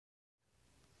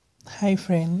Hi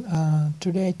friend,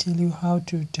 today I tell you how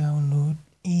to download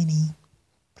any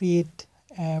Create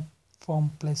app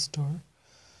from Play Store.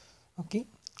 Okay,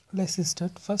 let's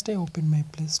start. First I open my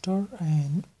Play Store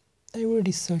and I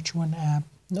already search one app.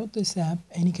 Not this app,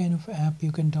 any kind of app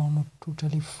you can download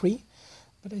totally free.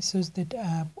 But I searched that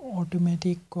app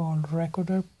automatic called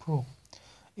Recorder Pro.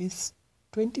 It's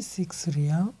 26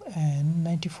 Riyal and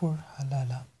 94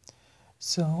 halala.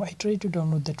 So I try to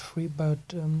download that free, but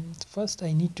first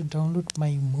I need to download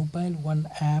my mobile one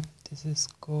app. This is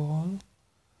called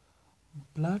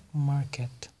Black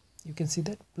Market. You can see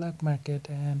that Black Market,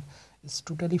 and it's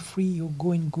totally free. You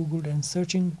go in Google and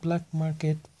searching Black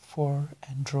Market for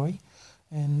Android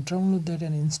and download that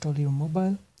and install your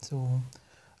mobile. So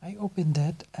I open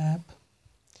that app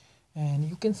and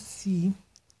you can see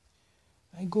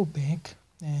I go back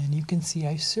and you can see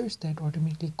I search that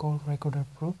automatically called Recorder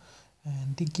Pro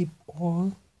and they give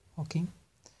all. Okay,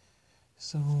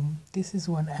 so this is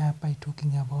one app I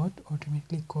talking about,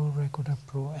 automatically called Recorder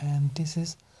Pro, and this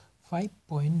is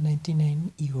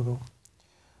 5.99 euro.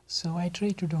 So I try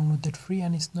to download that free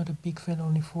and it's not a big file,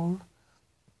 only 4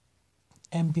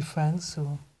 MB files.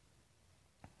 So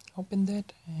open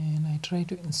that and I try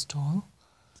to install.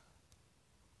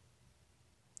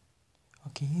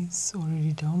 Okay, it's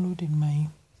already downloaded in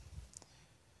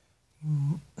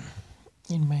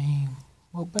my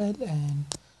mobile, and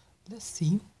let's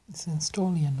see it's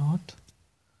installed or not.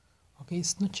 Okay,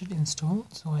 it's not yet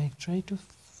installed, so I try to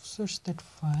search that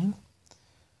file.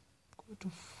 Go to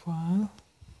file.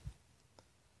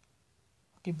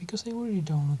 Okay, because I already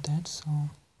downloaded that, so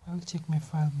I'll check my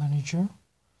file manager.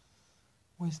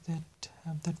 Where's that?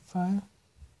 Have that file?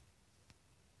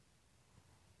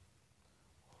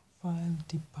 File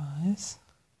device.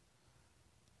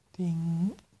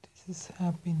 Thing. This is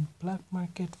app in Black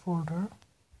Market folder.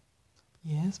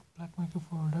 Yes, Black Market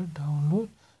folder, download,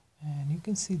 and you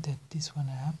can see that this one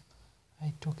app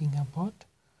I talking about.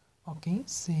 Okay,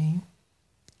 save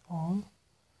all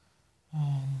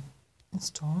and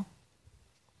install.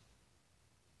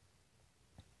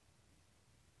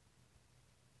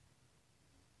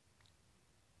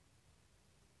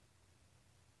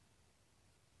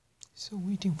 So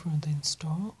waiting for the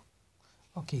install.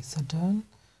 Okay, so done.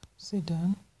 Say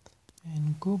done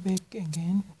and go back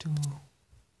again to.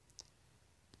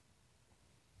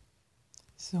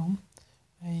 So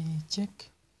I check.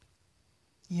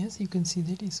 Yes, you can see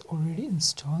that it's already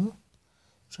installed.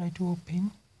 Try to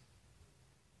open.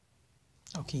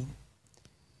 Okay,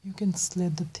 you can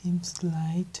select the themes: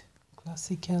 light,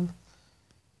 classical.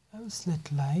 I will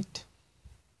select light.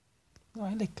 No,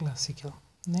 I like classical.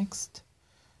 Next,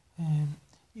 and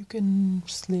you can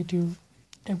select your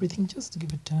everything, just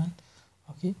give it done.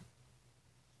 Okay,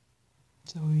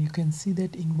 so you can see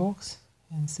that inbox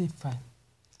and save file.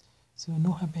 So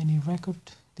no have any record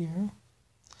there.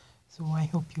 So I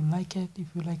hope you like it. If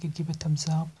you like it, give a thumbs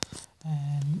up,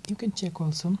 and you can check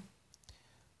also.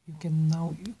 You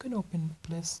can open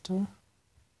Play Store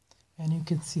and you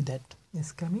can see that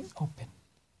it's coming open.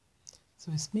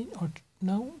 So it's me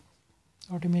now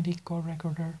automatic call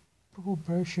Recorder Pro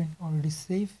version already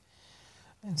saved.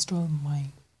 Install my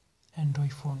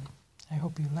Android phone. I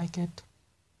hope you like it.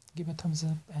 Give a thumbs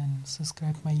up and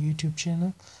subscribe my YouTube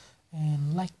channel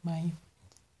and like my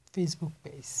Facebook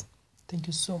page. Thank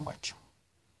you so much.